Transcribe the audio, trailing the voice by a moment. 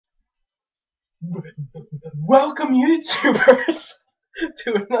Welcome, YouTubers,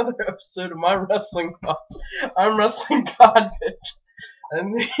 to another episode of My Wrestling Thoughts. I'm Wrestling Godfitch,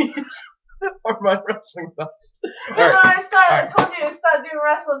 and these are my wrestling thoughts. Remember I told you to start doing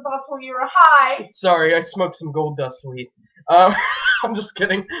wrestling thoughts when you were high. Sorry, I smoked some gold dust weed. I'm just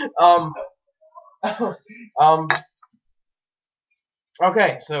kidding.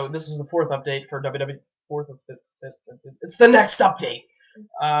 Okay, so this is the fourth update for WWE. It's the next update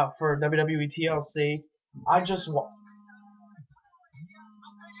for WWE TLC.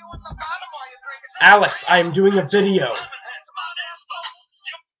 Alex, I am doing a video.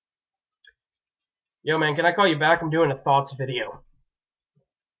 Yo, man, can I call you back? I'm doing a thoughts video.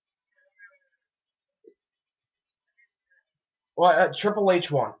 Well, Triple H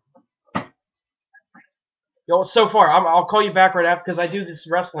won. Yo, so far, I'll call you back right after because I do this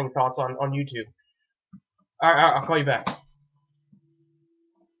wrestling thoughts on YouTube. All right, I'll call you back.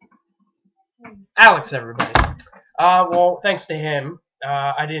 Alex, everybody. Well, thanks to him,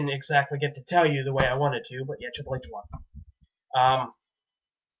 I didn't exactly get to tell you the way I wanted to, but yeah, Triple H won.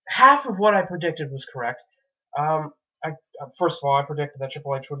 Half of what I predicted was correct. First of all, I predicted that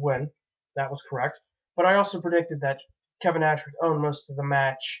Triple H would win. That was correct. But I also predicted that Kevin Nash would own most of the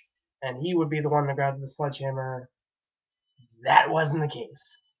match, and he would be the one to grab the sledgehammer. That wasn't the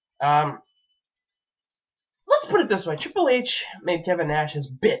case. Let's put it this way. Triple H made Kevin Nash his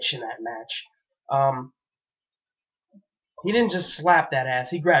bitch in that match. He didn't just slap that ass.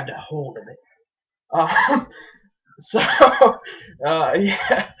 He grabbed a hold of it.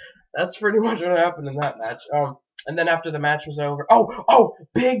 Yeah, that's pretty much what happened in that match. And then after the match was over,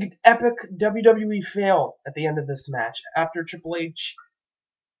 big epic WWE fail at the end of this match. After Triple H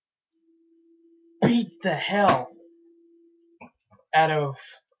beat the hell out of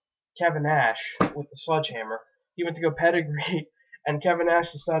Kevin Nash with the sledgehammer, he went to go pedigree, and Kevin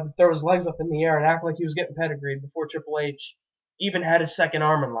Nash decided to throw his legs up in the air and act like he was getting pedigreed before Triple H even had his second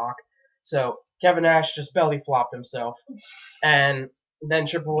arm in lock. So Kevin Nash just belly flopped himself, and then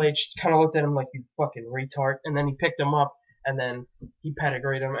Triple H kind of looked at him like, you fucking retard, and then he picked him up, and then he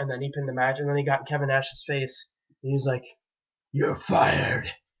pedigreed him, and then he pinned the match, and then he got in Kevin Nash's face, and he was like, "You're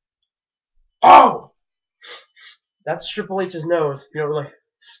fired." Oh! That's Triple H's nose. You know, like,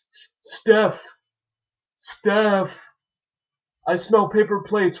 Steph, I smell paper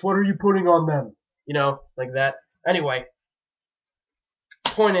plates. What are you putting on them? You know, like that. Anyway,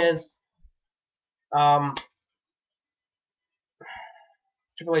 point is, Triple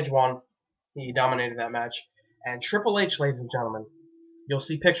H won. He dominated that match. And Triple H, ladies and gentlemen, you'll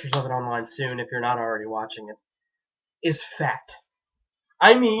see pictures of it online soon if you're not already watching it, is fat.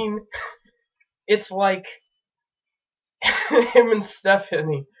 I mean, it's like him and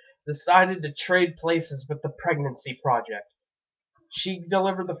Stephanie decided to trade places with the pregnancy project. She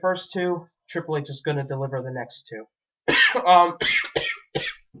delivered the first two. Triple H is going to deliver the next two.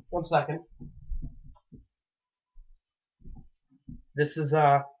 1 second. This is,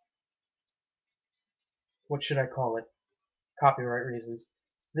 what should I call it? Copyright reasons.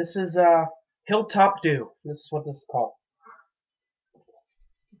 This is, Hilltop Dew. This is what this is called.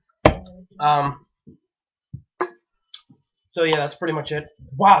 So yeah, that's pretty much it.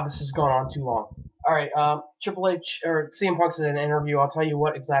 Wow, this has gone on too long. Alright, Triple H, or CM Punk's in an interview. I'll tell you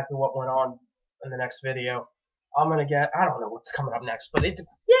exactly what went on in the next video. I don't know what's coming up next, but yay!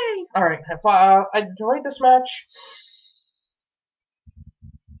 Alright, I'd rate this match.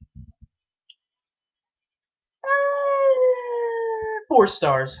 4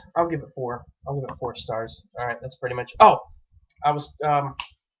 stars. I'll give it 4. I'll give it 4 stars. Alright, that's pretty much. Oh!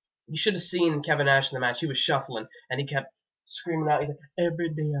 You should have seen Kevin Nash in the match. He was shuffling, and he kept screaming out, he's like, "Every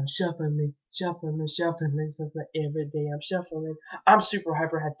day I'm shuffling, shuffling, shuffling, every day I'm shuffling. I'm super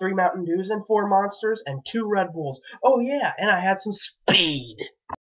hyper, had 3 Mountain Dews and 4 Monsters and 2 Red Bulls. Oh yeah, and I had some speed."